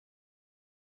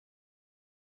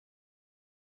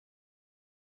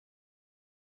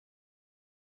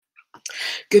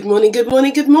Good morning, good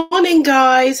morning, good morning,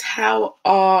 guys. How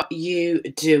are you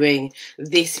doing?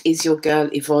 This is your girl,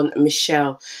 Yvonne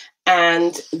Michelle,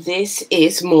 and this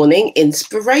is Morning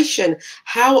Inspiration.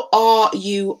 How are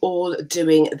you all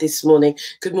doing this morning?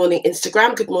 Good morning,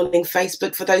 Instagram. Good morning,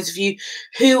 Facebook. For those of you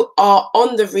who are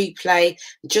on the replay,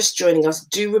 just joining us,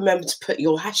 do remember to put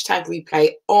your hashtag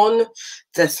replay on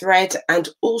the thread and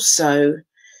also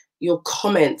your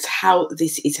comments, how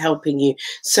this is helping you.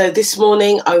 So this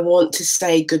morning, I want to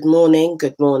say good morning,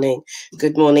 good morning,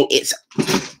 good morning. It's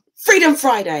Freedom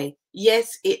Friday.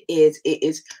 Yes, it is. It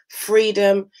is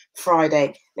Freedom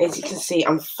Friday. As you can see,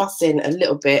 I'm fussing a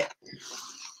little bit.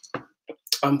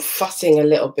 I'm fussing a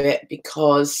little bit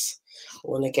because I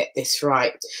want to get this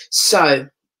right. So,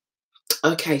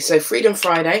 okay, so Freedom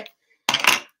Friday.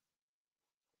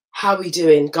 How are we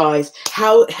doing, guys?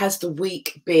 How has the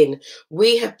week been?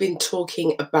 We have been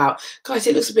talking about, guys,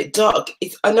 it looks a bit dark.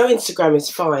 I know Instagram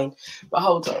is fine, but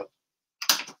hold on.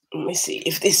 Let me see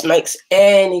if this makes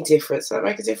any difference. Does that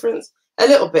make a difference? A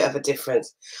little bit of a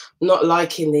difference. I'm not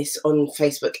liking this on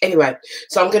Facebook. Anyway,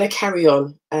 so I'm going to carry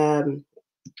on.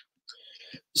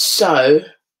 So,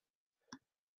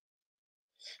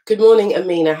 good morning,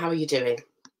 Amina. How are you doing?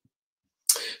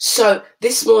 So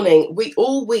this morning,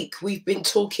 all week we've been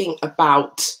talking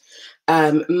about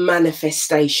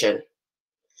manifestation,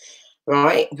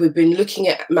 right? We've been looking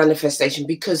at manifestation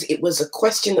because it was a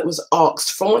question that was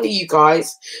asked from one of you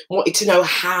guys, wanted to know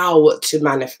how to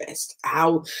manifest.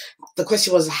 The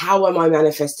question was, how am I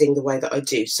manifesting the way that I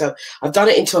do? So I've done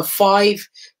it into a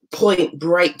 5-point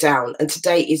breakdown, and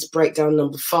today is breakdown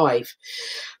number 5.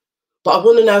 But I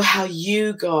want to know how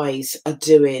you guys are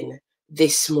doing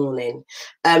this morning.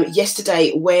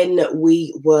 Yesterday, when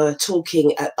we were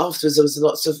talking afterwards, there was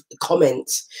lots of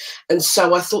comments. And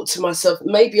so I thought to myself,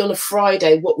 maybe on a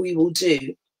Friday, what we will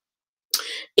do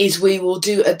is we will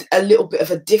do a little bit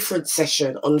of a different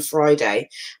session on Friday.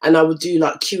 And I will do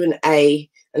like Q&A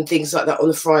and things like that on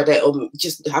the Friday, or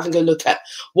just having a look at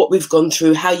what we've gone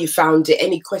through, how you found it,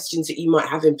 any questions that you might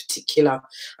have in particular,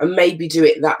 and maybe do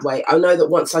it that way. I know that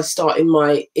once I start in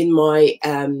the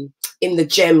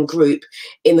GEM group,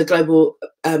 in the global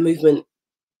empowerment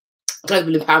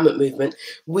movement,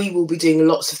 we will be doing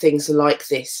lots of things like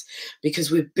this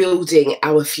because we're building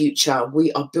our future.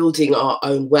 We are building our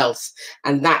own wealth,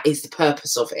 and that is the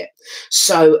purpose of it.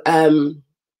 So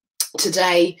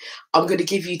today, I'm going to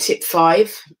give you tip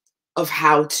 5 of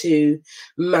how to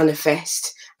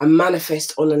manifest, and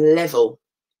manifest on a level,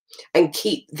 and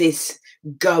keep this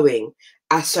going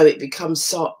so it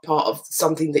becomes part of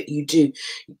something that you do.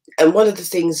 And one of the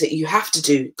things that you have to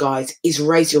do, guys, is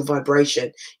raise your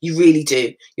vibration. You really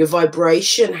do. Your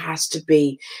vibration has to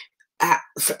be at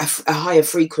a higher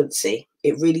frequency.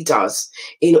 It really does,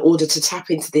 in order to tap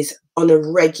into this on a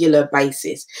regular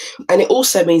basis. And it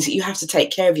also means that you have to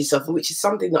take care of yourself, which is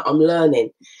something that I'm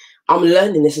learning. I'm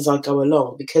learning this as I go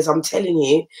along, because I'm telling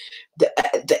you,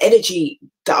 the energy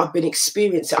that I've been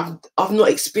experiencing, I've not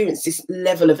experienced this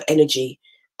level of energy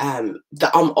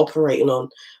that I'm operating on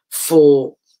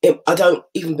for, I don't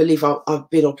even believe I've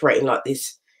been operating like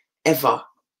this ever.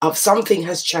 Something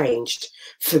has changed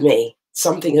for me.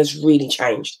 Something has really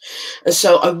changed. And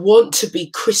so I want to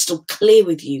be crystal clear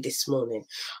with you this morning.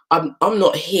 I'm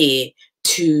not here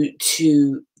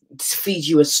to feed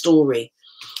you a story.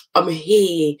 I'm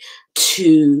here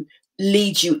to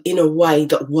lead you in a way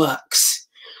that works.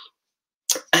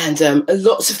 And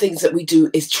lots of things that we do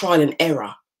is trial and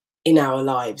error in our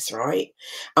lives, right?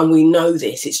 And we know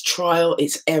this. It's trial,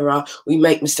 it's error. We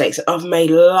make mistakes. I've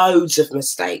made loads of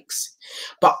mistakes,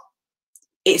 but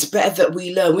it's better that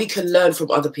we learn. We can learn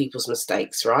from other people's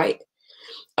mistakes, right?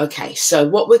 Okay, so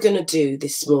what we're going to do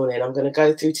this morning, I'm going to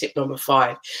go through tip number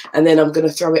 5, and then I'm going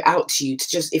to throw it out to you to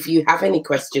just, if you have any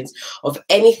questions of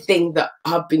anything that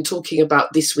I've been talking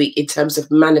about this week in terms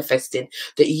of manifesting,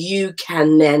 that you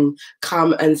can then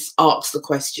come and ask the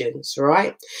questions,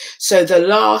 right? So the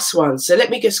last one, so let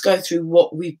me just go through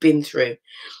what we've been through.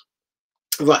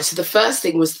 Right, so the first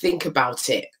thing was think about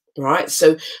it. Right,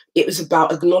 so it was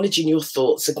about acknowledging your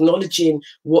thoughts, acknowledging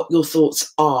what your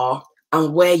thoughts are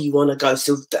and where you want to go.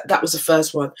 So that was the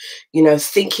first one, you know,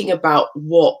 thinking about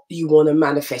what you want to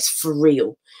manifest for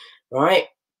real, right?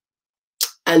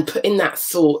 And putting that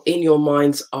thought in your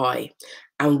mind's eye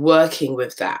and working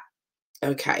with that.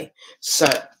 Okay, so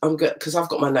I'm good because I've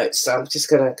got my notes, so I'm just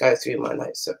going to go through my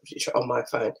notes on my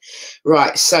phone.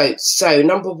 Right, so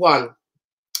number 1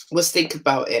 was think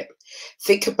about it.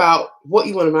 Think about what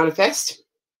you want to manifest.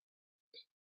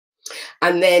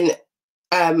 And then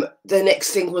the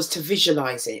next thing was to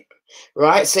visualize it.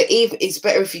 right? So even it's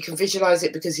better if you can visualize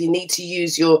it, because you need to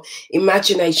use your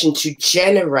imagination to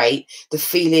generate the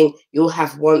feeling you'll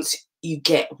have once you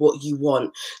get what you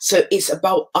want. So it's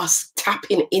about us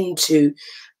tapping into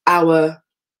our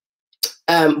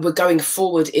we're going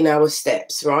forward in our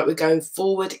steps, right? We're going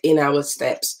forward in our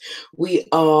steps. We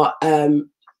are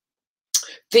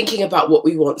thinking about what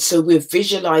we want. So we're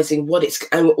visualizing what it's,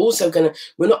 and we're also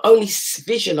we're not only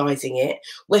visualizing it,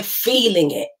 we're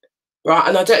feeling it. Right.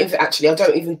 And I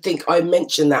don't even think I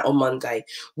mentioned that on Monday.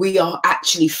 We are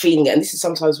actually feeling it. And this is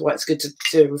sometimes why it's good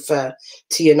to refer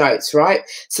to your notes. Right.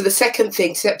 So the second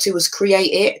thing, step 2, was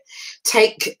create it.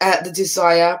 Take the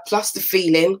desire plus the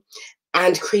feeling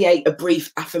and create a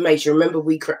brief affirmation. Remember,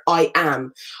 I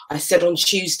am. I said on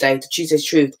Tuesday, the Tuesday's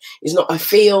Truth is not I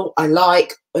feel, I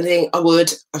like, I think, I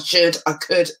would, I should, I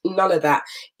could. None of that.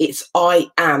 It's I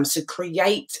am. So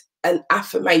create an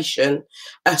affirmation,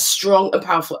 a strong and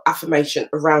powerful affirmation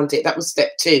around it. That was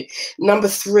step 2. Number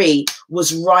 3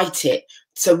 was write it.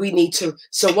 So we need to,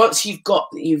 so once you've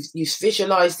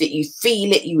visualized it, you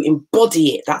feel it, you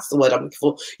embody it. That's the word I'm looking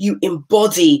for. You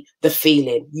embody the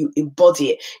feeling, you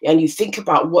embody it, and you think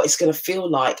about what it's going to feel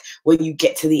like when you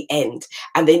get to the end,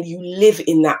 and then you live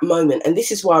in that moment. And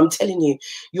this is why I'm telling you,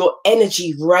 your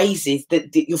energy raises,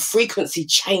 that your frequency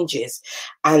changes.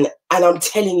 And I'm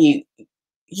telling you,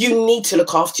 you need to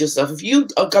look after yourself. If you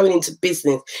are going into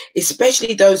business,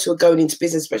 especially those who are going into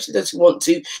business, especially those who want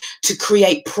to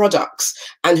create products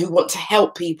and who want to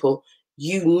help people,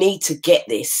 you need to get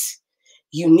this.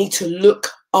 You need to look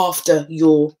after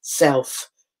yourself.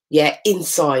 Yeah,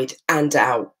 inside and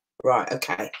out. Right,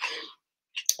 okay.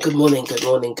 Good morning, good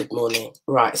morning, good morning.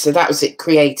 Right, so that was it.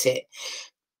 Create it.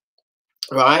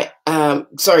 Right.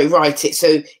 Sorry, write it.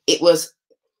 So it was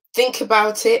think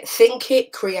about it, think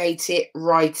it, create it,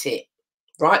 write it.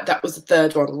 Right? That was the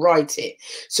third one, write it.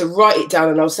 So write it down.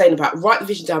 And I was saying about write the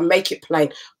vision down, make it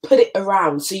plain, put it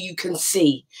around so you can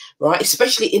see, right?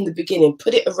 Especially in the beginning,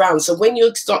 put it around. So when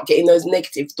you start getting those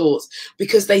negative thoughts,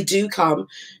 because they do come,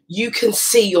 you can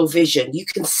see your vision, you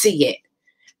can see it.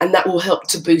 And that will help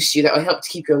to boost you. That will help to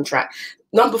keep you on track.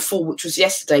 Number 4, which was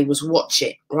yesterday, was watch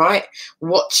it, right?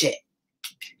 Watch it.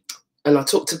 And I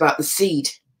talked about the seed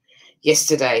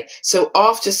yesterday. So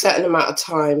after a certain amount of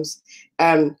times,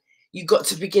 you got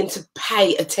to begin to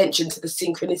pay attention to the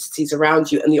synchronicities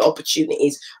around you and the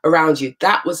opportunities around you.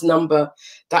 That was number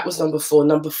 4.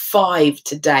 Number 5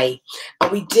 today,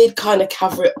 and we did kind of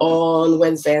cover it on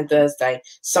Wednesday and Thursday.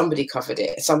 Somebody covered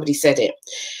it. Somebody said it.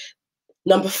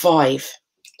 Number 5,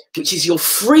 which is your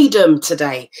freedom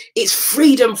today. It's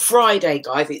Freedom Friday,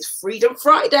 guys. It's Freedom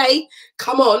Friday.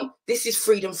 Come on. This is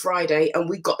Freedom Friday, and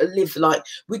we've got to live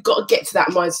we've got to get to that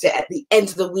mindset at the end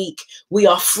of the week. We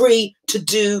are free to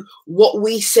do what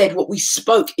we said, what we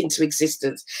spoke into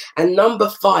existence. And number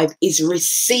 5 is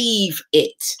receive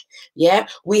it. Yeah,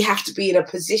 we have to be in a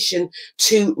position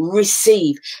to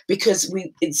receive, because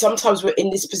sometimes we're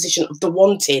in this position of the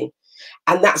wanting.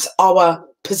 And that's our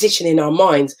position in our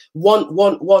minds. Want.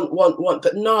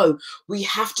 But no, we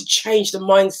have to change the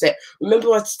mindset. Remember,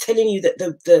 I was telling you that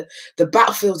the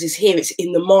battlefield is here. It's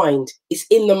in the mind. It's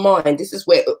in the mind. This is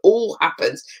where it all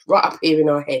happens, right up here in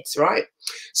our heads, right?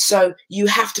 So you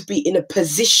have to be in a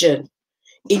position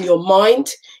in your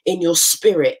mind, in your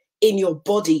spirit, in your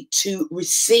body to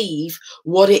receive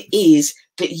what it is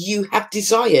that you have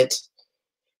desired,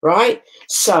 right?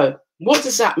 So what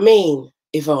does that mean,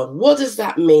 Yvonne? What does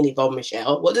that mean, Yvonne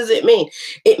Michelle? What does it mean?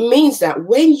 It means that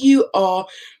when you are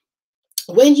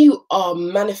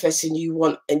manifesting, you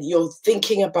want, and you're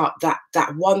thinking about that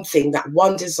one thing, that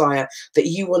one desire that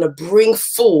you want to bring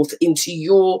forth into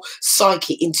your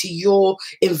psyche, into your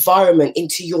environment,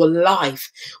 into your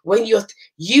life. When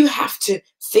you have to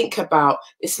think about,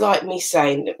 it's like me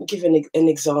saying, let me give an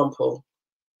example.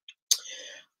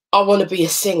 I want to be a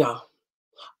singer.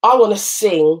 I want to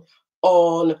sing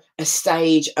on a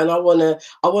stage, and I want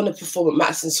to perform at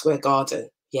Madison Square Garden.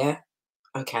 Yeah.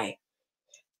 Okay.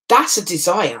 That's a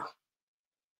desire.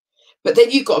 But then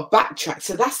you've got to backtrack.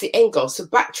 So that's the end goal. So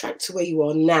backtrack to where you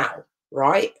are now,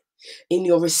 right? In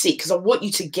your receipt, because I want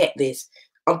you to get this.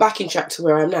 I'm back in track to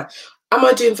where I am now. Am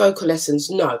I doing vocal lessons?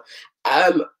 No.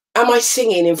 Am I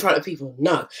singing in front of people?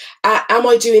 No. Am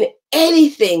I doing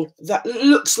anything that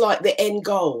looks like the end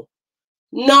goal?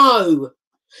 No.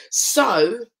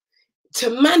 So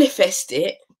to manifest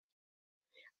it,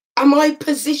 am I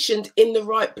positioned in the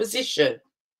right position?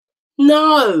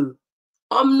 No,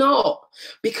 I'm not,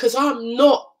 because I'm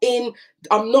not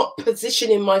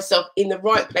positioning myself in the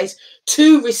right place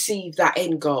to receive that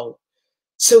end goal.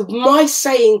 So my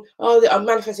saying, oh, I'm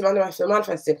manifesting,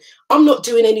 I'm not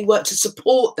doing any work to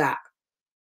support that.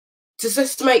 Does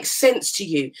this make sense to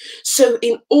you? So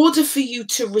in order for you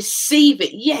to receive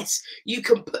it, yes, you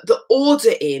can put the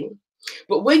order in,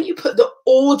 but when you put the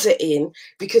order in,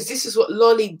 because this is what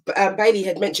Lolly Bailey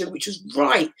had mentioned, which was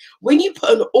right, when you put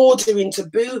an order into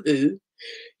Boohoo,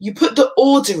 you put the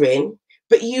order in,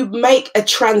 but you make a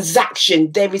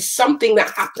transaction. There is something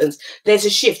that happens. There's a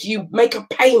shift. You make a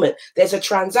payment. There's a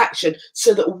transaction,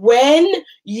 so that when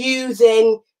you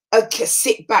then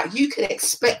sit back, you can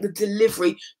expect the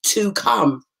delivery to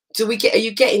come. Are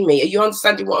you getting me? Are you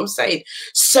understanding what I'm saying?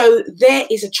 So there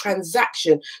is a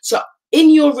transaction. So in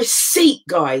your receipt,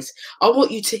 guys, I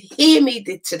want you to hear me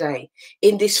today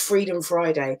in this Freedom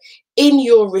Friday. In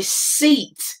your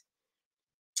receipt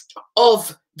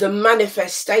of the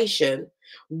manifestation,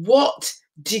 what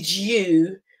did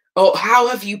you, or how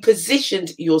have you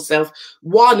positioned yourself,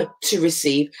 one, to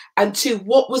receive, and two,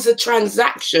 what was the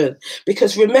transaction?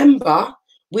 Because remember,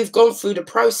 we've gone through the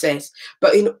process,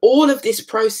 but in all of this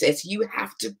process, you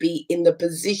have to be in the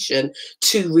position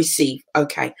to receive.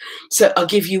 Okay, so I'll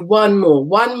give you one more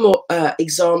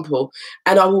example,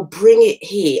 and I will bring it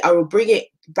here. I will bring it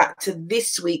back to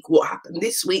this week, what happened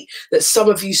this week, that some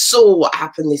of you saw what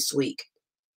happened this week.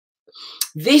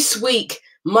 This week,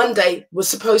 Monday, was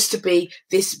supposed to be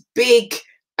this big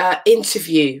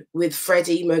interview with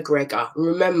Freddie McGregor,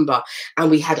 remember? And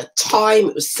we had a time,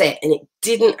 it was set, and it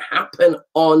didn't happen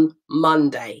on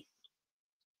Monday.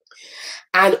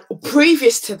 And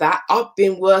previous to that, I've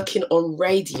been working on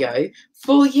radio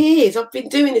for years. I've been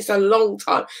doing this a long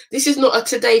time. This is not a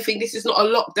today thing. This is not a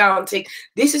lockdown thing.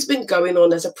 This has been going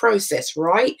on as a process,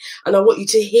 right? And I want you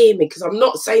to hear me, because I'm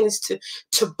not saying this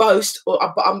to boast, but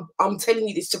I'm telling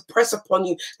you this to press upon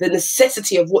you the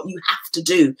necessity of what you have to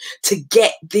do to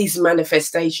get these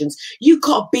manifestations. You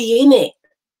got to be in it.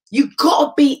 You got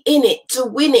to be in it to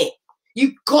win it.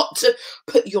 You got to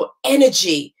put your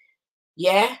energy,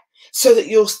 yeah, so that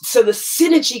the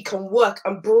synergy can work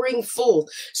and bring forth.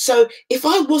 So if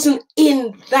I wasn't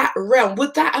in that realm,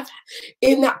 would that have,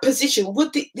 in that position,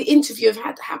 would the interview have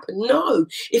had to happen? No.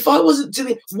 If I wasn't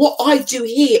doing what I do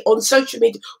here on social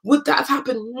media, would that have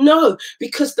happened? No.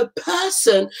 Because the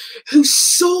person who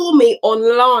saw me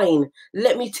online,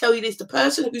 let me tell you this, the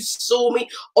person who saw me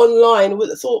online would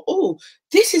have thought, oh,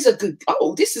 this is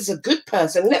a good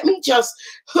person. Let me just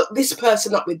hook this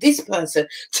person up with this person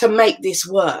to make this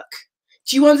work.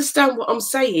 Do you understand what I'm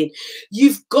saying?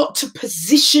 You've got to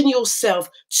position yourself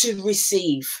to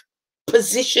receive.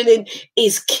 Positioning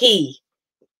is key.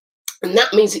 And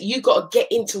that means that you've got to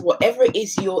get into whatever it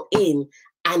is you're in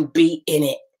and be in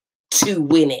it to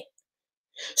win it.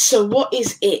 So what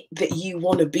is it that you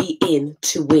want to be in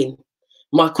to win?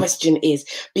 My question is,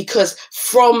 because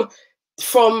from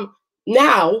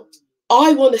now,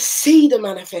 I want to see the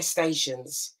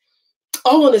manifestations.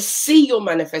 I want to see your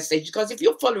manifestations, because if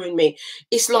you're following me,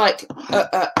 it's like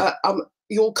I'm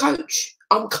your coach.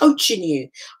 I'm coaching you.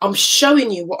 I'm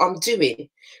showing you what I'm doing,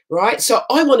 right? So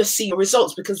I want to see your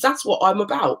results, because that's what I'm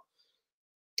about.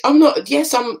 I'm not.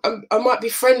 Yes, I might be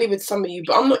friendly with some of you,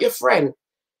 but I'm not your friend.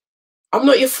 I'm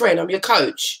not your friend. I'm your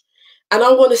coach, and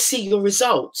I want to see your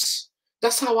results.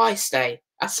 That's how I stay.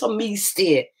 That's how me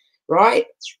steer, right?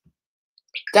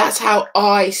 That's how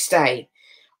I stay.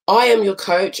 I am your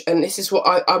coach, and this is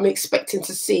what I'm expecting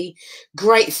to see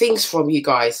great things from you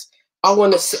guys. I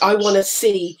want to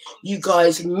see you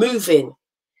guys moving.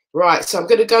 Right, so I'm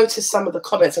going to go to some of the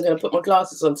comments. I'm going to put my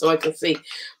glasses on so I can see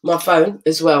my phone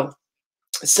as well.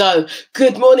 So,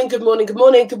 good morning,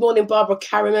 Barbara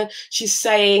Carriman. She's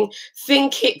saying,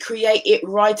 think it, create it,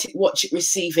 write it, watch it,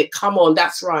 receive it. Come on,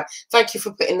 that's right. Thank you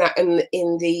for putting that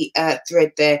in the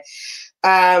thread there.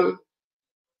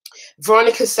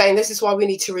 Veronica's saying, this is why we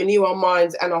need to renew our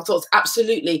minds and our thoughts.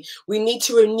 Absolutely. We need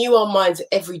to renew our minds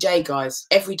every day, guys,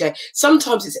 every day.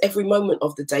 Sometimes it's every moment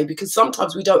of the day, because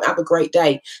sometimes we don't have a great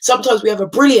day. Sometimes we have a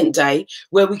brilliant day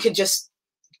where we can just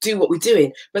do what we're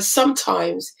doing. But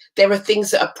sometimes there are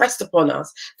things that are pressed upon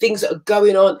us, things that are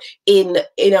going on in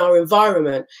our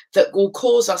environment that will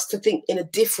cause us to think in a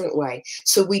different way.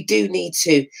 So we do need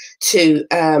to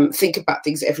think about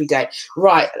things every day.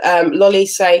 Right. Lolly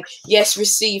say, yes,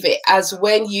 receive it. As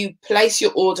when you place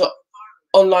your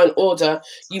online order,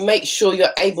 you make sure you're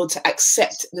able to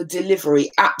accept the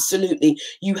delivery. Absolutely.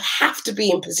 You have to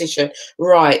be in position.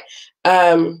 Right.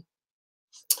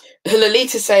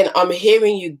 Lolita saying, I'm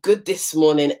hearing you good this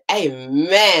morning.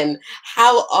 Amen.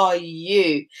 How are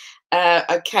you?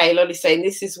 Okay, Lolly saying,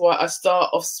 this is why I start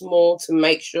off small, to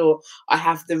make sure I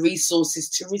have the resources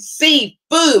to receive.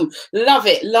 Boom. Love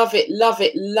it, love it, love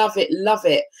it, love it, love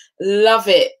it, love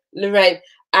it, Lorraine.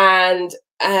 And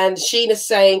Sheena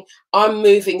saying, I'm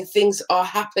moving, things are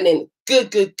happening. Good,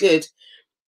 good, good.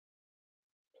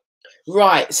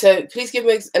 Right. So please give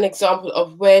me an example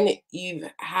of when you've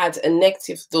had a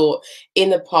negative thought in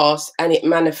the past and it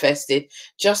manifested,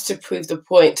 just to prove the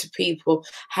point to people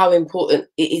how important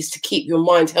it is to keep your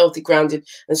mind healthy, grounded,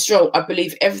 and strong. I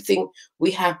believe everything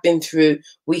we have been through,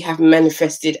 we have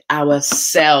manifested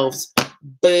ourselves.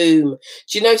 Boom.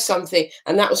 Do you know something?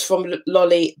 And that was from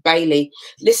Lolly Bailey.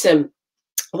 Listen,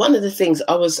 one of the things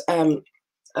I was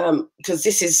because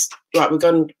this is right, we're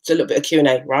going to a little bit of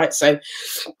Q&A, right? So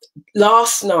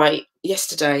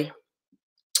yesterday,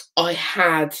 I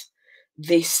had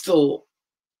this thought,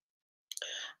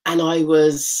 and I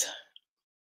was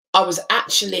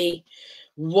actually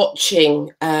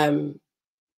watching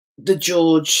the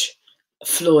George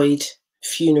Floyd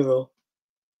funeral,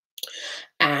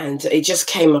 and it just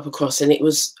came up across, and it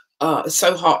was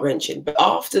so heart-wrenching. But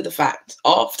after the fact,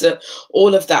 after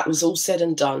all of that was all said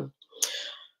and done,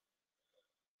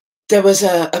 there was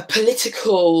a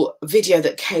political video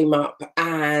that came up,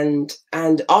 and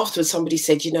afterwards somebody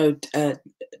said, you know,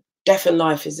 death and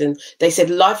life is in, they said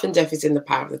life and death is in the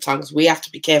power of the tongues. We have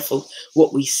to be careful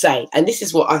what we say. And this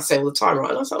is what I say all the time, right?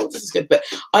 And I was like, oh, this is good. But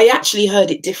I actually heard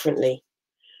it differently.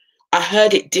 I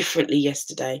heard it differently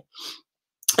yesterday.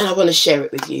 And I want to share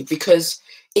it with you because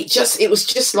it was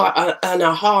just like an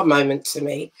aha moment to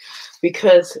me,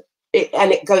 because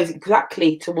it goes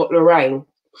exactly to what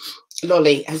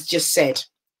Lolly has just said.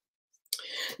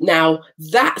 Now,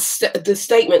 that's the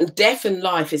statement, death and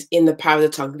life is in the power of the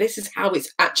tongue. This is how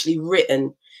it's actually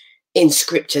written in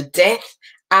scripture. Death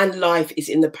and life is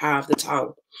in the power of the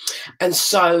tongue. And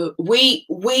so we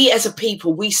as a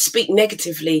people, we speak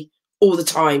negatively all the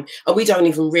time, and we don't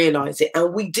even realize it.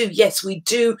 And we do, yes, we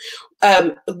do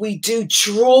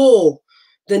draw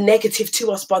the negative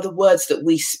to us by the words that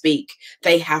we speak.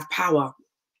 They have power.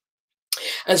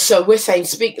 And so we're saying,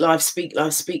 speak life, speak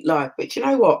life, speak life. But you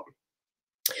know what?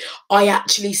 I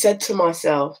actually said to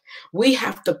myself, we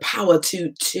have the power to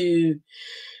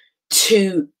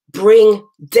bring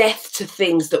death to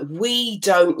things that we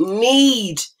don't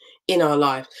need in our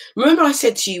life. Remember, I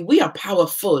said to you, we are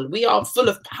powerful. We are full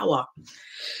of power.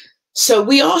 So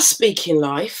we are speaking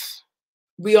life.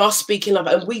 We are speaking life,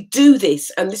 and we do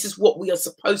this, and this is what we are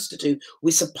supposed to do.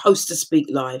 We're supposed to speak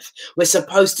life. We're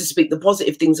supposed to speak the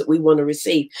positive things that we want to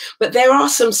receive. But there are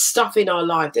some stuff in our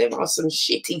life, there are some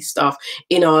shitty stuff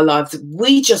in our lives that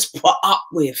we just put up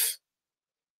with.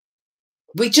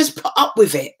 We just put up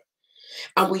with it,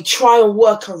 and we try and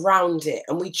work around it,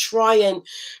 and we try and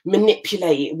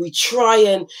manipulate it. We try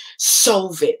and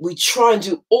solve it. We try and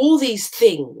do all these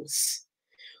things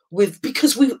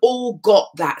because we've all got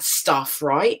that stuff,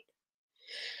 right?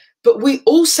 But we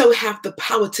also have the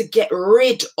power to get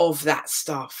rid of that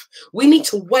stuff. We need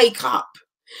to wake up.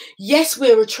 Yes,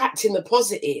 we're attracting the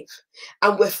positive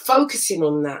and we're focusing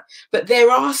on that, but there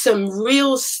are some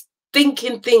real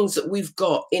stinking things that we've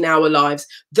got in our lives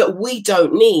that we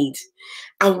don't need.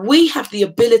 And we have the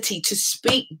ability to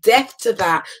speak death to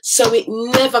that so it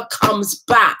never comes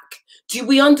back. Do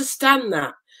we understand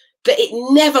that? That it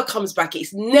never comes back.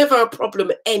 It's never a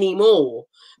problem anymore.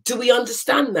 Do we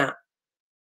understand that?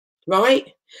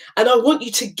 Right? And I want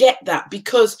you to get that,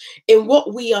 because in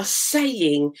what we are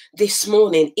saying this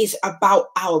morning is about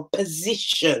our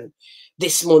position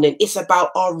this morning. It's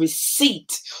about our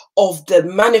receipt of the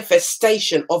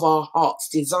manifestation of our heart's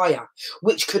desire,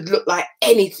 which could look like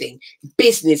anything: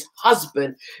 business,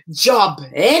 husband, job,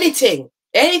 anything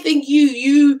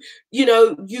you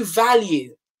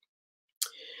value.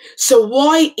 So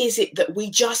why is it that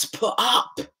we just put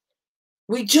up?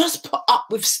 We just put up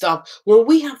with stuff when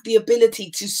we have the ability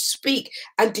to speak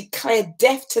and declare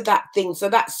death to that thing, so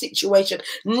that situation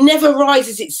never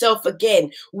rises itself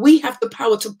again. We have the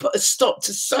power to put a stop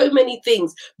to so many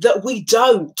things that we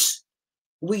don't.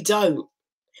 We don't.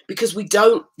 Because we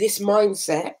don't. This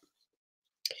mindset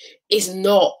is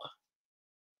not.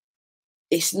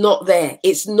 It's not there.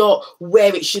 It's not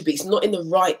where it should be. It's not in the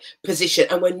right position,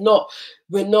 and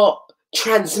we're not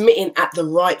transmitting at the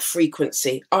right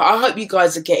frequency. I hope you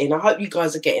guys are getting. I hope you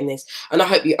guys are getting this, and I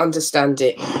hope you understand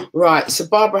it. Right. So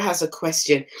Barbara has a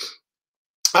question.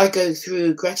 I go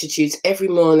through gratitudes every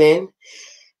morning.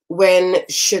 When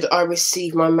should I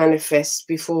receive my manifest,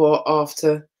 before or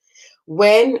after?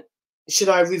 When should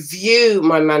I review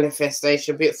my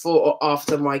manifestation, before or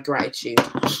after my gratitude?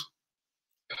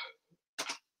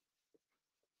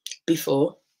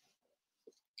 Before.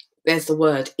 There's the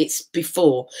word. It's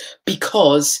before,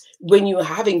 because when you are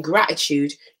having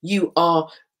gratitude, you are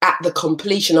at the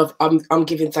completion of I'm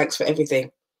giving thanks for everything.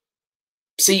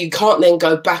 So you can't then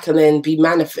go back and then be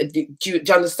manifest. Do you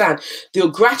understand? Your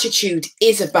gratitude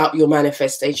is about your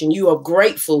manifestation. You are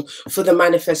grateful for the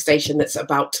manifestation that's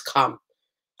about to come.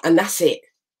 And that's it.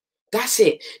 That's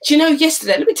it. Do you know,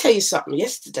 yesterday, let me tell you something.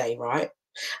 Yesterday, right?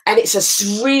 And it's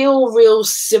a real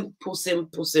simple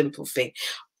thing.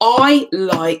 I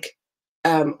like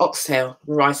oxtail,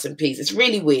 rice and peas. It's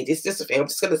really weird. It's just a thing. I'm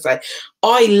just going to say,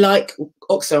 I like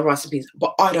oxtail, rice and peas,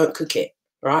 but I don't cook it,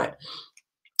 right?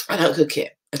 I don't cook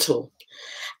it at all.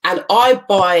 And I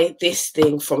buy this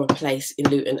thing from a place in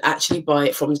Luton. Actually buy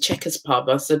it from the Checkers pub.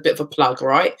 That's a bit of a plug,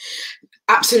 right?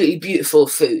 Absolutely beautiful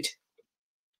food.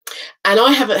 And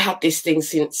I haven't had this thing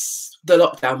since the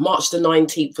lockdown. March the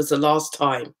 19th was the last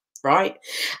time, right?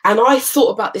 And I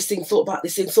thought about this thing, thought about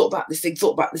this thing, thought about this thing,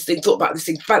 thought about this thing, thought about this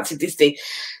thing, fancied this thing.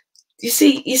 You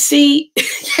see,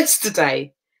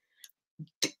 yesterday,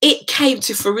 it came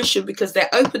to fruition because they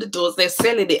opened the doors, they're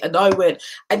selling it, and I went,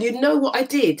 and you know what I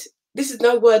did? This is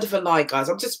no word of a lie, guys.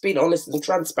 I'm just being honest and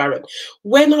transparent.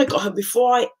 When I got home,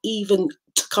 before I even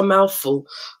took a mouthful,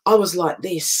 I was like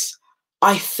this.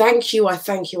 I thank you, I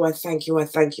thank you, I thank you, I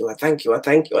thank you, I thank you, I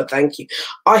thank you, I thank you.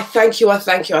 I thank you, I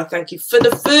thank you, I thank you for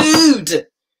the food.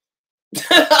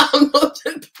 I'm not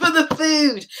for the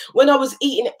food. When I was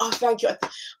eating it, I thank you.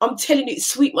 I'm telling you, it's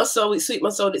sweet my soul, it's sweet my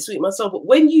soul, it's sweet my soul. But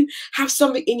when you have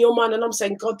something in your mind, and I'm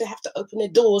saying, God, they have to open their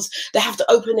doors, they have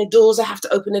to open their doors, they have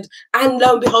to open it, and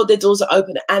lo and behold, their doors are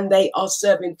open and they are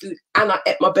serving food, and I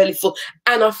ate my belly full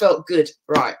and I felt good.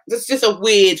 Right. That's just a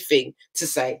weird thing to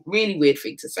say, really weird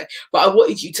thing to say. But I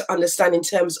wanted you to understand in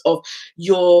terms of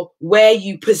where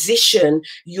you position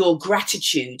your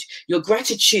gratitude. Your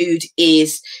gratitude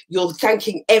is your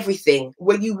thanking everything.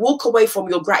 When you walk away from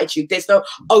your gratitude, there's no,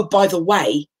 oh, by the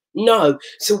way, no.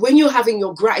 So when you're having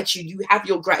your gratitude, you have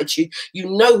your gratitude, you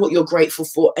know what you're grateful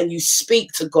for, and you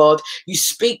speak to God, you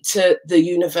speak to the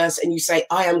universe, and you say,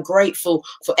 I am grateful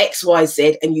for X, Y,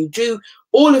 Z, and you do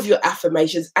all of your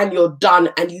affirmations, and you're done,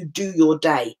 and you do your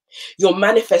day. Your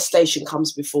manifestation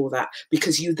comes before that,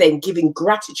 because you then giving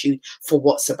gratitude for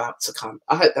what's about to come.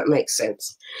 I hope that makes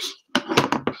sense.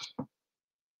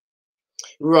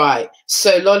 Right.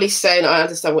 So Lolly's saying, I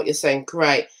understand what you're saying.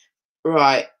 Great.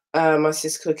 Right. My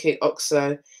sis cooking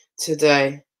oxo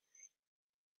today.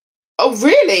 Oh,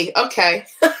 really? Okay.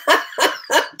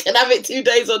 Can have it 2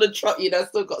 days on the trot, you know,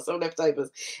 still got some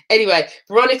leftovers. Anyway,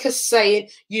 Veronica's saying,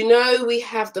 you know, we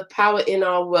have the power in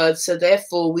our words, so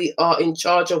therefore we are in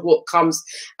charge of what comes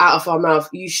out of our mouth.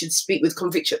 You should speak with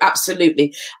conviction.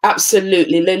 Absolutely.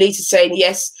 Absolutely. Lolita's saying,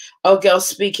 yes. Oh, girl,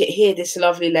 speak it. Hear this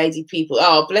lovely lady, people.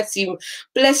 Oh, bless you.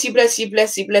 Bless you, bless you,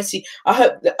 bless you, bless you. I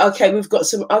hope that, okay, we've got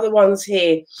some other ones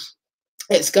here.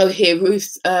 Let's go here.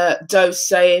 Ruth Doe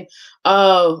saying,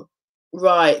 oh,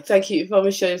 right. Thank you.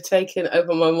 Mama should have taken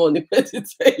over my morning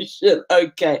meditation.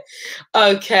 Okay.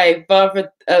 Okay. Barbara,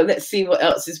 let's see what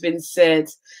else has been said.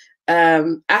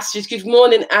 Astrid, good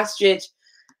morning, Astrid.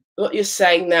 What you're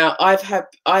saying now,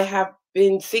 I have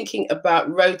been thinking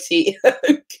about roti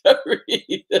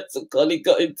curry. That's a colleague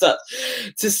got in touch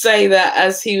to say that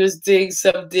as he was doing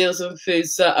some deals on food,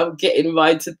 so I'm getting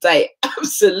mine today.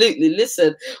 Absolutely.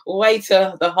 Listen, way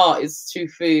to the heart is true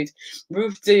food.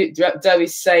 Ruth Doe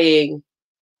is saying,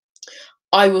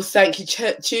 I will thank you.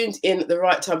 Tuned in at the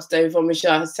right time today. Yvonne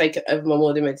Michelle has taken over my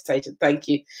morning meditation. Thank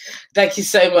you. Thank you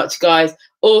so much, guys. In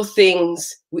all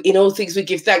things we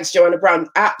give thanks, Joanna Brown.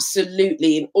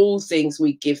 Absolutely. In all things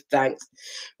we give thanks.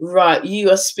 Right. You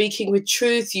are speaking with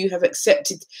truth.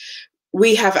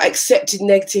 We have accepted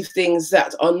negative things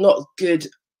that are not good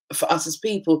for us as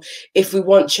people. If we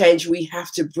want change, we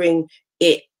have to bring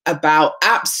it about.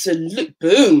 Absolute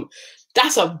boom.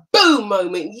 That's a boom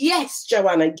moment. Yes,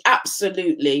 Joanna,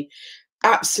 absolutely.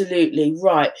 Absolutely.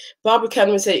 Right. Barbara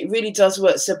Cameron said it really does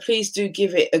work, so please do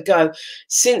give it a go.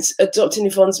 Since adopting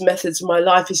Yvonne's methods, my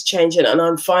life is changing and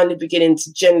I'm finally beginning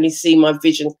to generally see my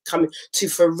vision coming to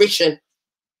fruition.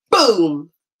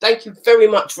 Boom. Thank you very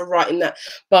much for writing that,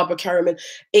 Barbara Carriman.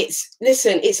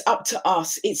 Listen, it's up to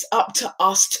us. It's up to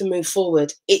us to move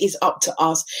forward. It is up to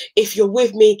us. If you're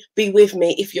with me, be with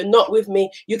me. If you're not with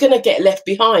me, you're going to get left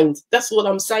behind. That's what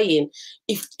I'm saying.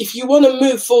 If you want to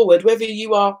move forward, whether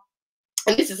you are,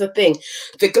 and this is the thing,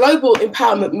 the global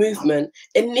empowerment movement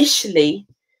initially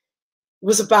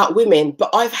was about women,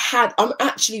 but I'm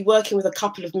actually working with a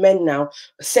couple of men now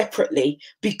separately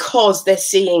because they're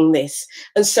seeing this.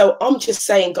 And so I'm just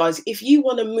saying, guys, if you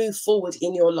want to move forward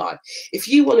in your life, if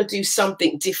you want to do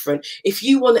something different, if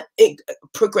you want to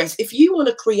progress, if you want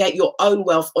to create your own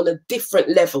wealth on a different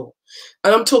level,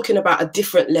 and I'm talking about a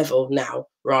different level now,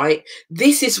 right?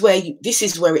 This is where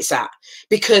it's at,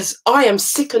 because I am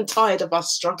sick and tired of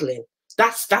us struggling.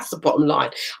 That's the bottom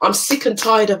line. I'm sick and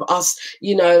tired of us,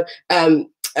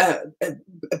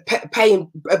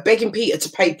 begging Peter to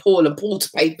pay Paul and Paul to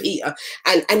pay Peter,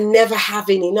 and never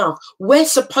having enough. We're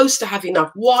supposed to have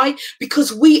enough. Why?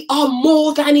 Because we are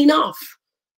more than enough.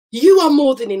 You are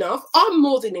more than enough. I'm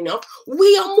more than enough.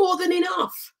 We are more than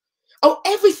enough. Oh,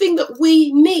 everything that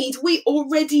we need, we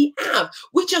already have.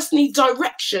 We just need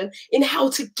direction in how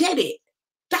to get it.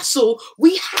 That's all.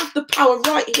 We have the power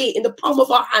right here in the palm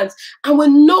of our hands, and we're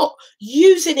not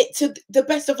using it to the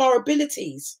best of our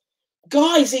abilities.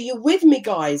 Guys, are you with me,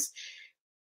 guys?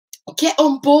 Get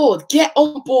on board,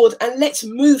 and let's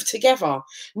move together.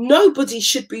 Nobody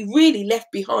should be really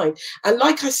left behind. And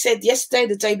like I said yesterday,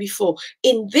 the day before,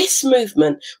 in this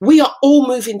movement, we are all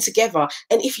moving together.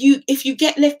 And if you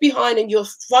get left behind and you're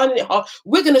finding it hard,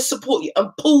 we're going to support you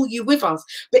and pull you with us.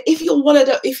 But if you're one of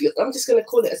the, I'm just going to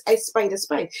call it a spade a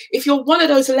spade. If you're one of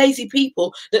those lazy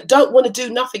people that don't want to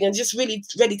do nothing and just really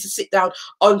ready to sit down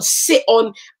and sit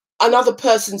on another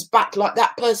person's back like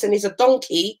that person is a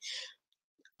donkey,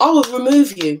 I will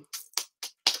remove you.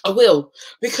 I will,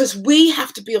 because we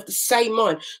have to be of the same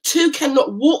mind. Two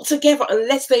cannot walk together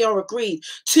unless they are agreed.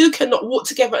 Two cannot walk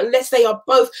together unless they are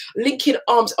both linking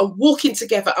arms and walking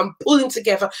together and pulling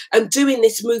together and doing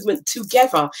this movement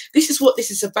together. This is what this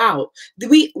is about.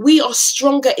 We are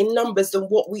stronger in numbers than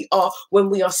what we are when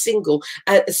we are singular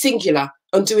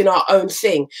and doing our own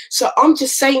thing. So I'm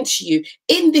just saying to you,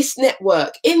 in this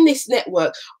network,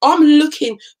 I'm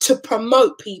looking to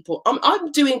promote people.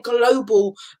 I'm doing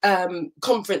global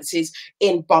conferences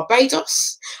in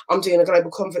Barbados. I'm doing a global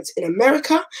conference in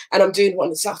America, and I'm doing one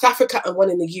in South Africa and one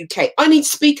in the UK. I need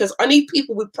speakers. I need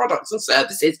people with products and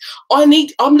services. I'm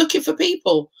looking for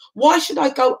people. Why should I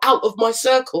go out of my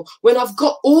circle when I've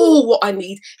got all what I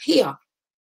need here?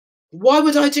 Why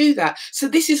would I do that? So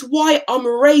this is why I'm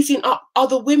raising up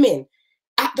other women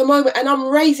at the moment, and I'm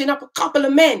raising up a couple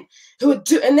of men who are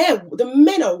doing the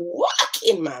men are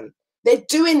working, man. They're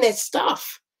doing their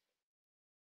stuff.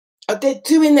 They're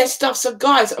doing their stuff. So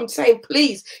guys, I'm saying,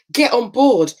 please get on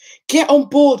board. Get on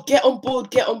board. Get on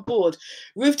board. Get on board.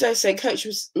 Ruth Doe saying, Coach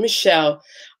Michelle,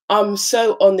 I'm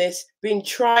so on this. Been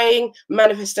trying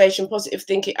manifestation, positive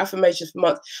thinking, affirmations for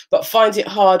months, but find it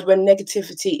hard when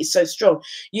negativity is so strong.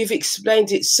 You've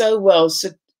explained it so well, so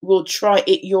we'll try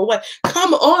it your way.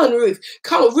 Come on, Ruth.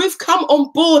 Come on, Ruth, come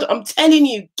on board. I'm telling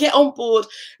you, get on board.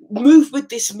 Move with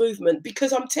this movement,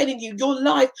 because I'm telling you, your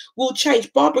life will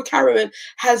change. Barbara Carriman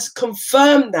has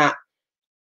confirmed that.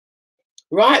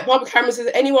 Right? Barbara Cameron says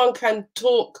anyone can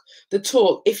talk the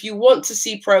talk. If you want to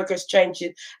see progress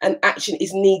changing, and action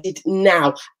is needed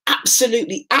now.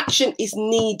 Absolutely. Action is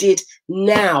needed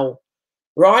now.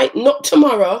 Right? Not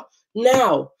tomorrow.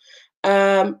 Now.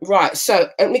 Right. So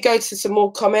let me go to some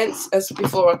more comments as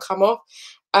before I come off.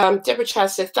 Deborah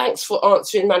Chaz said, thanks for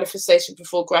answering manifestation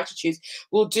before gratitude.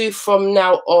 We'll do from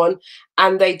now on,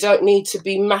 and they don't need to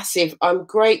be massive. I'm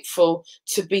grateful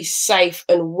to be safe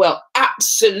and well.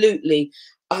 Absolutely.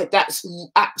 That's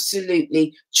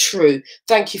absolutely true.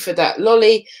 Thank you for that.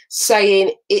 Lolly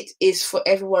saying it is for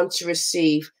everyone to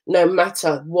receive, no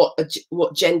matter what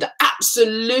gender.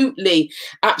 Absolutely.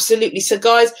 Absolutely. So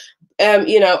guys,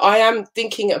 you know, I am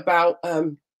thinking about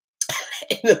in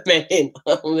the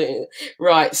men.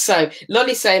 Right. So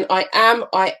Lolly saying, I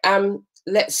am.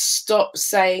 Let's stop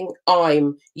saying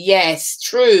I'm. Yes,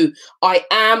 true. I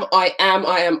am.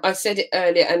 I said it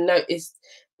earlier and noticed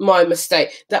my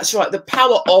mistake. That's right. The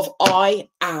power of I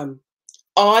am.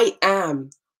 I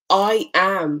am. I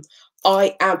am.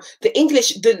 I am. The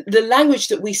English, the language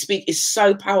that we speak is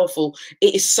so powerful.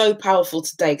 It is so powerful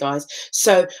today, guys.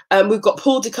 So we've got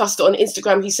Paul DeCosta on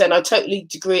Instagram. He said, I totally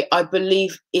agree. I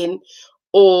believe in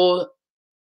all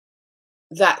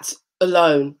that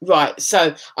alone. Right.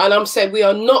 So, and I'm saying we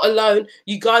are not alone.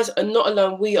 You guys are not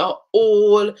alone. We are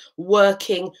all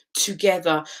working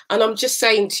together. And I'm just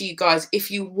saying to you guys, if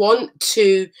you want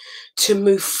to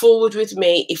move forward with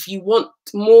me, if you want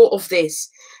more of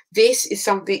this is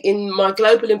something in my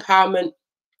global empowerment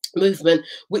movement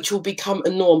which will become a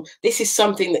norm. This is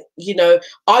something that, you know,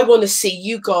 I want to see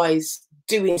you guys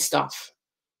doing stuff.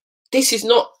 This is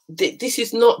not the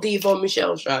Yvonne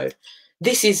Michelle show.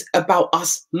 This is about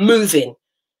us moving.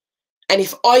 And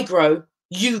if I grow,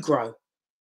 you grow.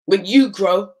 When you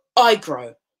grow, I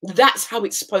grow. That's how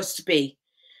it's supposed to be.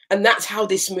 And that's how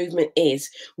this movement is.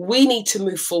 We need to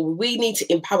move forward. We need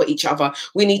to empower each other.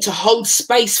 We need to hold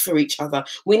space for each other.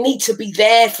 We need to be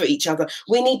there for each other.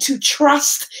 We need to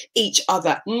trust each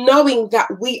other, knowing that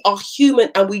we are human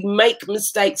and we make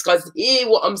mistakes. Guys, hear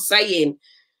what I'm saying,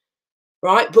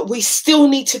 right? But we still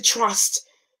need to trust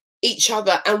each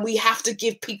other, and we have to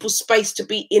give people space to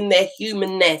be in their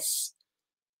humanness.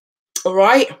 All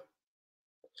right?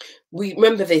 We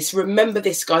remember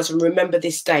this, guys, and remember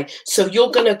this day. So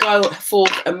you're going to go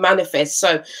forth and manifest.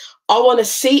 So I want to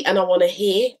see and I want to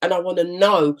hear and I want to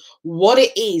know what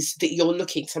it is that you're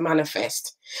looking to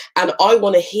manifest. And I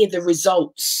want to hear the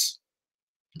results,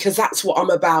 because that's what I'm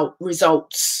about,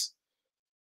 results.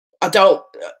 I'm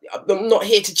not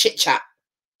here to chit chat,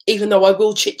 even though I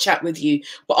will chit chat with you,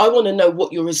 but I want to know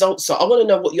what your results are. I want to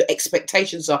know what your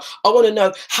expectations are. I want to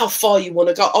know how far you want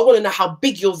to go. I want to know how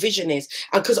big your vision is.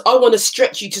 And because I want to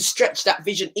stretch you to stretch that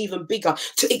vision even bigger,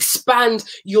 to expand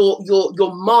your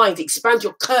mind, expand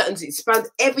your curtains, expand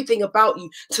everything about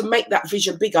you to make that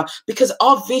vision bigger. Because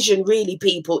our vision really,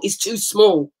 people, is too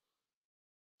small.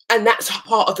 And that's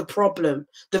part of the problem.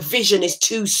 The vision is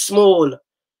too small,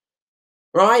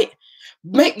 right?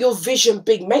 Make your vision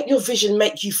big. Make your vision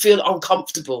make you feel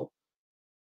uncomfortable.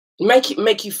 Make it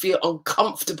make you feel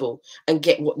uncomfortable and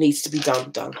get what needs to be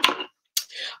done.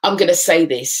 I'm going to say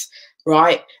this,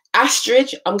 right?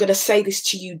 Astrid, I'm going to say this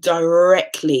to you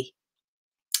directly.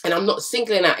 And I'm not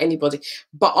singling out anybody,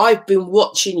 but I've been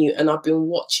watching you and I've been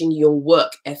watching your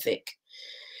work ethic.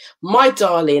 My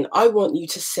darling, I want you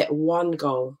to set one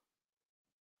goal.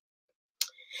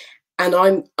 And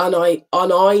I know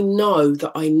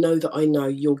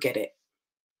you'll get it.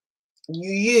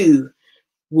 You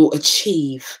will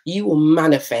achieve, you will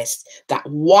manifest that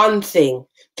one thing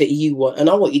that you want. And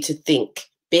I want you to think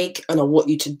big and I want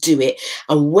you to do it.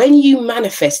 And when you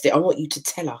manifest it, I want you to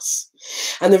tell us.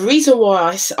 And the reason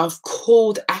why I've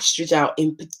called Astrid out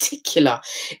in particular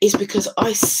is because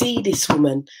I see this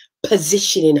woman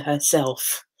positioning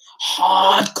herself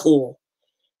hardcore.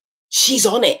 She's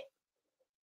on it.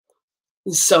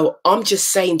 And so I'm just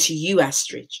saying to you,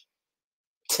 Astrid,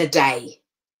 today,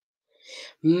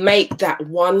 make that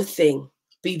one thing,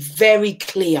 be very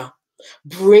clear.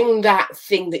 Bring that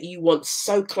thing that you want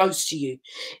so close to you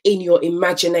in your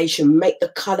imagination. Make the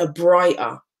color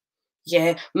brighter.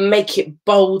 Yeah, make it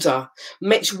bolder.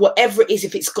 Make sure whatever it is,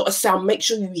 if it's got a sound, make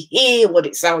sure you hear what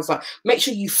it sounds like. Make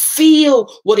sure you feel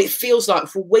what it feels like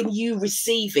for when you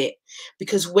receive it.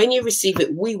 Because when you receive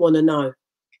it, we want to know.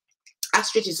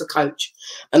 Astrid is a coach,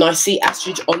 and I see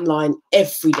Astrid online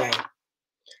every day,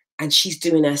 and she's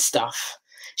doing her stuff.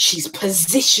 She's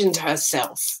positioned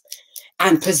herself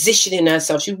and positioning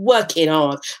herself. She's working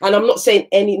hard, and I'm not saying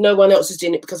no one else is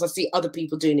doing it, because I see other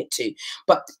people doing it too.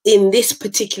 But in this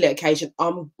particular occasion,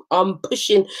 I'm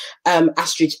pushing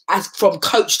Astrid as from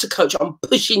coach to coach. I'm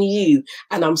pushing you,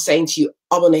 and I'm saying to you,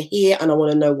 I want to hear and I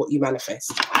want to know what you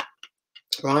manifest,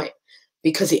 right?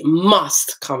 Because it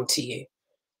must come to you.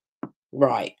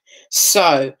 Right.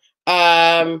 So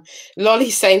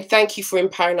Lolly's saying, thank you for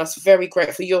empowering us. Very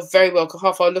grateful. You're very welcome.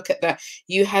 Half, I'll look at that.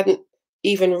 You hadn't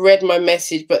even read my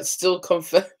message, but still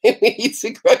confirming we need to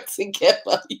grow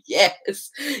together.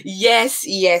 Yes. Yes,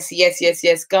 yes, yes, yes,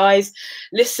 yes. Guys,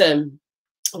 listen,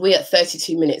 we're at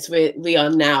 32 minutes. We are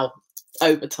now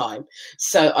over time.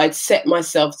 So I'd set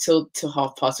myself till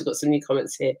past. We've got some new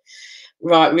comments here.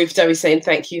 Right, Ruth Doe is saying,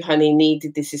 thank you, honey.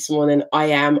 Needed this morning. I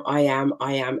am. Amen.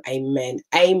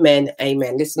 Amen.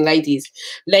 Amen. Listen, ladies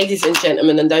and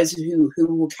gentlemen, and those who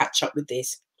will catch up with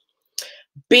this,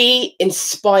 be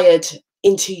inspired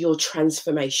into your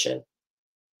transformation.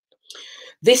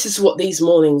 This is what these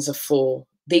mornings are for.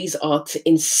 These are to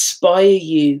inspire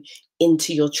you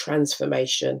into your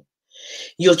transformation.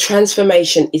 Your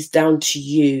transformation is down to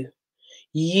you.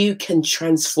 You can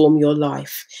transform your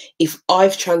life. If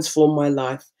I've transformed my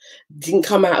life, didn't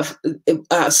come out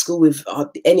of school with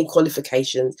any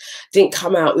qualifications, didn't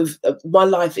come out with my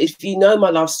life. If you know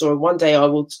my life story, one day I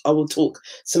will talk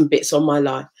some bits on my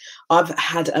life. I've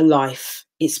had a life.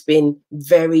 It's been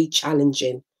very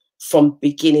challenging from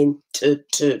beginning to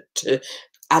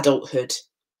adulthood.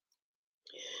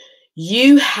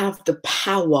 You have the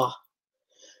power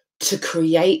to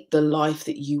create the life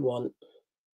that you want.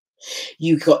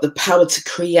 You've got the power to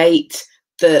create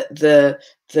the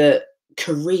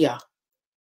career,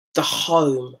 the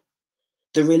home,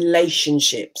 the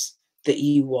relationships that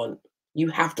you want. You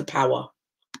have the power.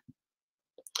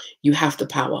 You have the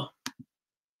power,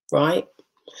 right?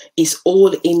 It's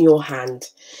all in your hand.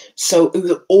 So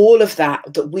all of that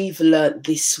we've learned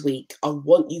this week, I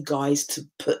want you guys to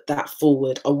put that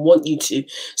forward. I want you to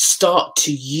start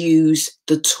to use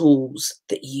the tools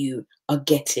that you are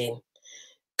getting.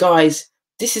 Guys,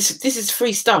 this is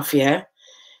free stuff, yeah?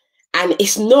 And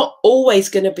it's not always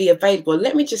going to be available.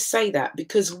 Let me just say that,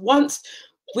 because once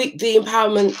the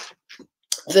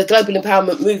global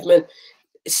empowerment movement,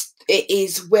 it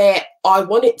is where I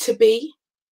want it to be.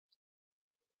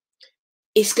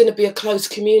 It's going to be a closed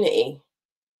community.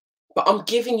 But I'm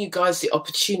giving you guys the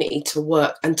opportunity to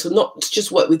work, and to not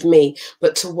just work with me,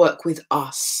 but to work with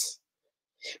us.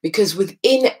 Because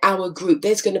within our group,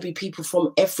 there's going to be people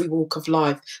from every walk of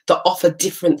life that offer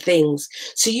different things.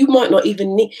 So you might not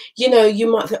even need, you know,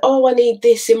 you might think, oh, I need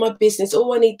this in my business.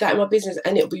 Oh, I need that in my business.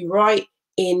 And it'll be right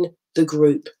in the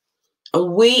group.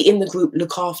 And we in the group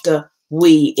look after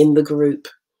we in the group.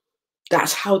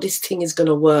 That's how this thing is going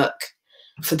to work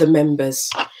for the members.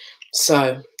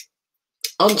 So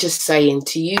I'm just saying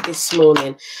to you this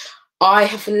morning, I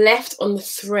have left on the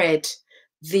thread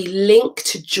the link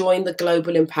to join the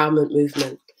Global Empowerment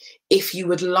Movement. If you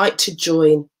would like to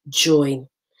join, join.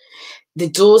 The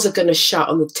doors are going to shut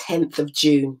on the 10th of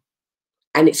June,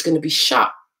 and it's going to be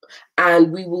shut,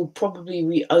 and we will probably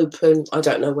reopen, I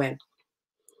don't know when.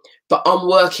 But I'm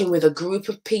working with a group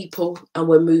of people and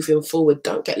we're moving forward.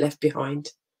 Don't get left behind.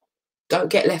 Don't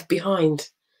get left behind.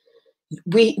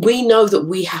 We know that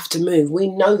we have to move. We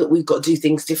know that we've got to do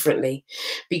things differently,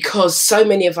 because so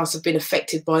many of us have been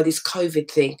affected by this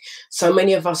COVID thing. So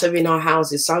many of us are in our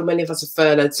houses. So many of us are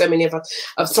furloughed. So many of us,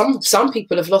 some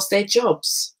people have lost their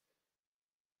jobs.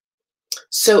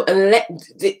 So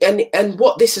and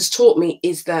what this has taught me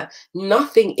is that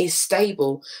nothing is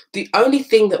stable. The only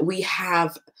thing that we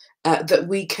have that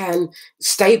we can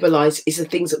stabilize is the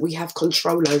things that we have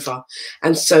control over.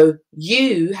 And so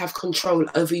you have control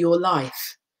over your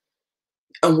life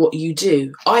and what you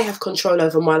do. I have control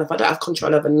over my life. I don't have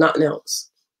control over nothing else.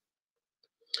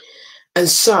 And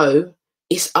so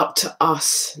it's up to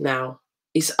us now.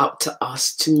 It's up to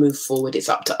us to move forward. It's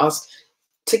up to us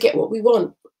to get what we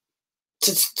want,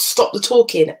 to stop the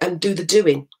talking and do the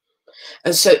doing.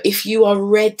 And so if you are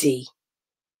ready,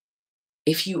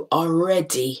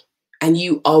 and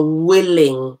you are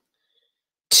willing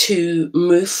to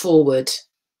move forward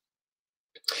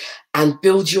and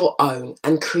build your own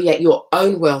and create your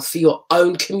own wealth for your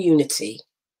own community,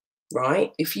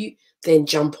 right? Then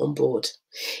jump on board.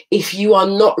 If you are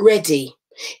not ready,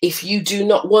 if you do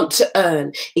not want to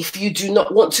earn, if you do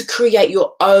not want to create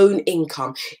your own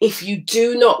income, if you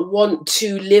do not want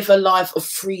to live a life of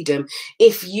freedom,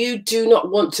 if you do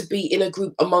not want to be in a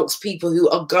group amongst people who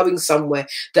are going somewhere,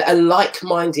 that are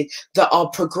like-minded, that are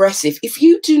progressive, if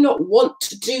you do not want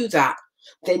to do that,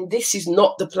 then this is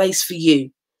not the place for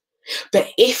you. But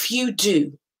if you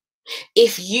do,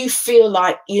 if you feel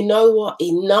like, you know what,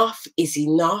 enough is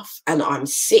enough, and I'm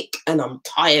sick and I'm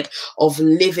tired of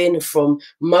living from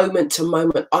moment to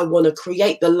moment, I want to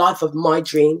create the life of my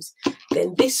dreams,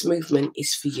 then this movement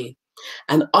is for you.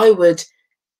 And I would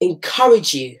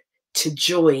encourage you to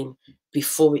join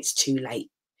before it's too late.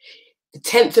 The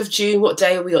 10th of June, what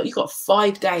day are we on? You've got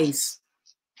 5 days.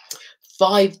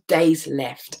 5 days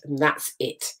left, and that's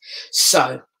it.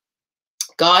 So,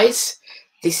 guys,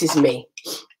 this is me.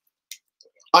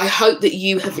 I hope that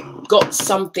you have got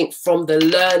something from the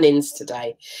learnings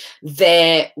today.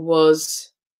 There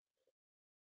was...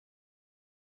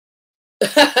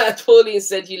 Pauline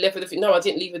said you left with a... No, I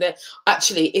didn't leave it there.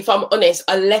 Actually, if I'm honest,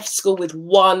 I left school with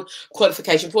 1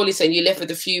 qualification. Pauline said you left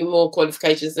with a few more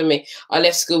qualifications than me. I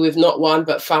left school with not 1,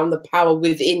 but found the power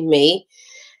within me.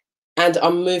 And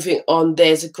I'm moving on.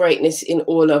 There's a greatness in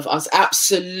all of us.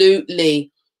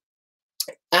 Absolutely.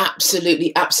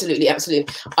 Absolutely, absolutely,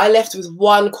 absolutely. I left with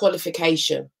 1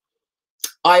 qualification.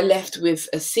 I left with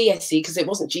a CSE, because it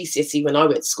wasn't GCSE when I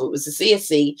went to school. It was a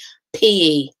CSE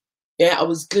PE. Yeah, I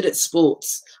was good at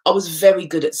sports. I was very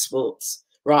good at sports,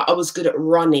 right? I was good at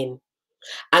running.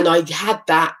 And I had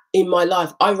that in my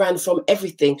life. I ran from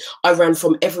everything. I ran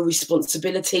from every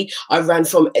responsibility. I ran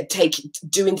from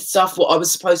doing stuff what I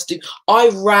was supposed to do.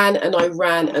 I ran and I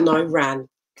ran and I ran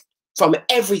from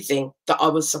everything that I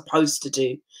was supposed to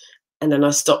do. And then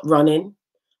I stopped running.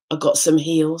 I got some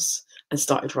heels and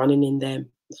started running in them.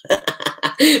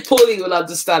 Pauline will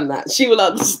understand that. She will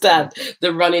understand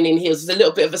the running in heels. It's a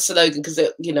little bit of a slogan because,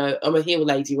 you know, I'm a heel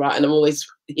lady, right? And I'm always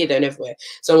here, there and everywhere.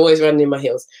 So I'm always running in my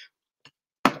heels.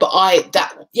 But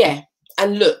yeah.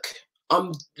 And look,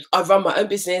 I run my own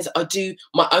business. I do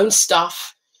my own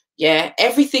stuff. Yeah.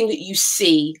 Everything that you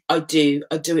see, I do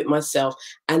it myself.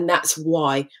 And that's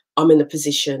why I'm in a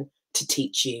position to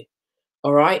teach you.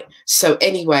 All right. So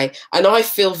anyway, and I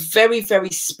feel very, very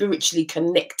spiritually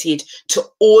connected to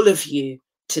all of you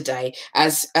today.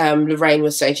 As Lorraine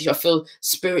was saying, I feel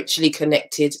spiritually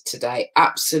connected today.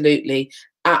 Absolutely.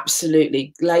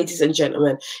 Absolutely. Ladies and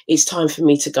gentlemen, it's time for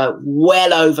me to go.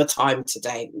 Well over time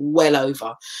today. Well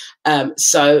over.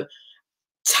 So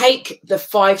take the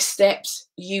 5 steps,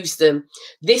 use them.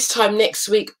 This time next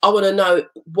week, I want to know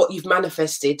what you've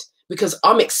manifested, because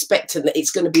I'm expecting that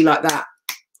it's going to be like that.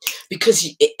 Because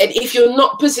and if you're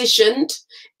not positioned,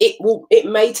 it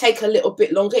may take a little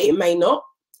bit longer. It may not.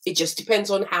 It just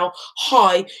depends on how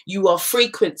high your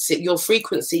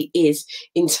frequency is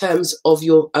in terms of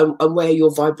your and where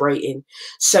you're vibrating.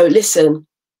 So listen,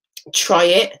 try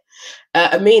it.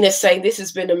 Amina saying this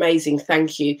has been amazing.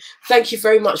 Thank you. Thank you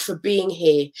very much for being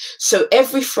here. So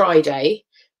every Friday,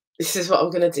 this is what I'm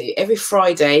going to do. Every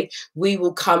Friday, we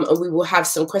will come and we will have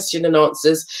some question and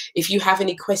answers. If you have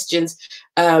any questions,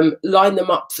 line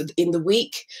them up in the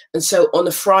week. And so on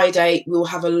a Friday, we'll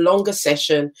have a longer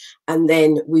session and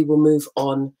then we will move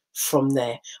on from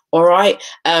there. All right.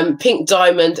 Pink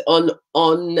Diamond on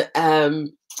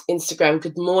Instagram.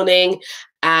 Good morning.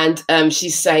 And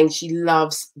she's saying she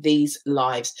loves these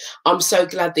lives. I'm so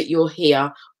glad that you're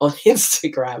here on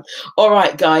Instagram. All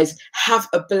right, guys, have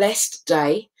a blessed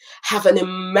day. Have an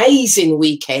amazing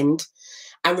weekend.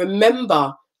 And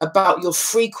remember about your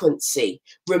frequency.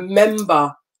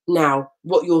 Remember now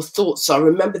what your thoughts are.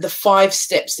 Remember the 5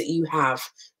 steps that you have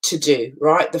to do,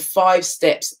 right? The 5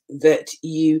 steps that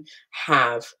you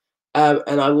have.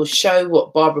 And I will show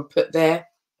what Barbara put there.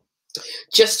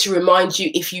 Just to remind you,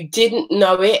 if you didn't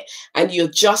know it and you're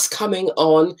just coming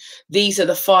on, these are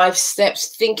the 5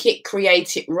 steps. Think it,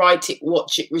 create it, write it,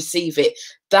 watch it, receive it.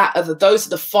 Those are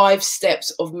the 5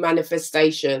 steps of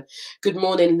manifestation. Good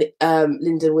morning,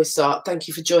 Lyndon Wissart. Thank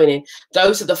you for joining.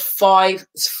 Those are the 5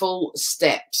 full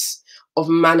steps of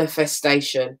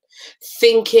manifestation.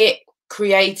 Think it,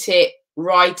 create it,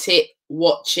 write it,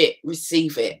 watch it,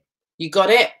 receive it. You got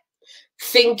it?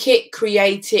 Think it,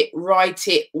 create it, write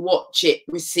it, watch it,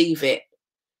 receive it.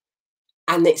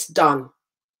 And it's done.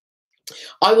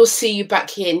 I will see you back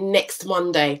here next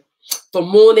Monday for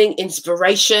morning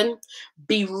inspiration.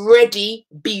 Be ready,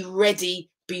 be ready,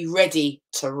 be ready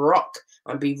to rock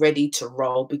and be ready to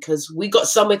roll, because we got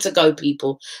somewhere to go,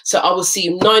 people. So I will see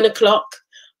you 9 o'clock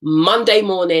Monday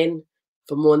morning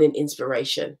for morning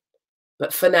inspiration.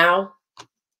 But for now,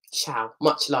 ciao.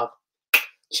 Much love.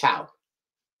 Ciao.